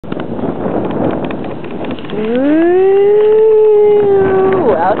Woo!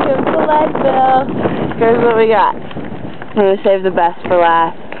 Welcome to Leadville. Here's what we got. I'm going to save the best for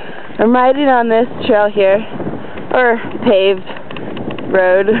last. I'm riding on this trail here, or paved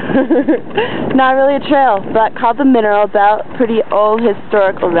road. Not really a trail, but called the Mineral Belt. Pretty old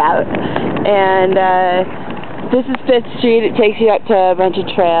historical route. And this is 5th Street. It takes you up to a bunch of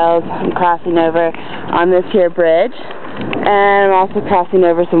trails. I'm crossing over on this here bridge. And I'm also crossing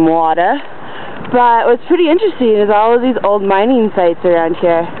over some water. But what's pretty interesting is all of these old mining sites around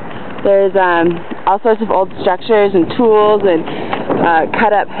here. There's all sorts of old structures and tools and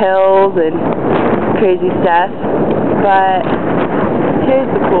cut up hills and crazy stuff. But here's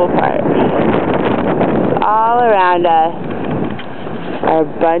the cool part. All around us are a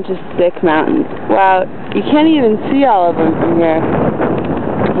bunch of sick mountains. Well, you can't even see all of them from here,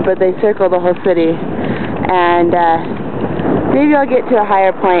 but they circle the whole city. And maybe I'll get to a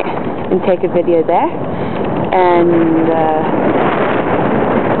higher point and take a video there and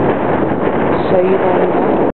show you them.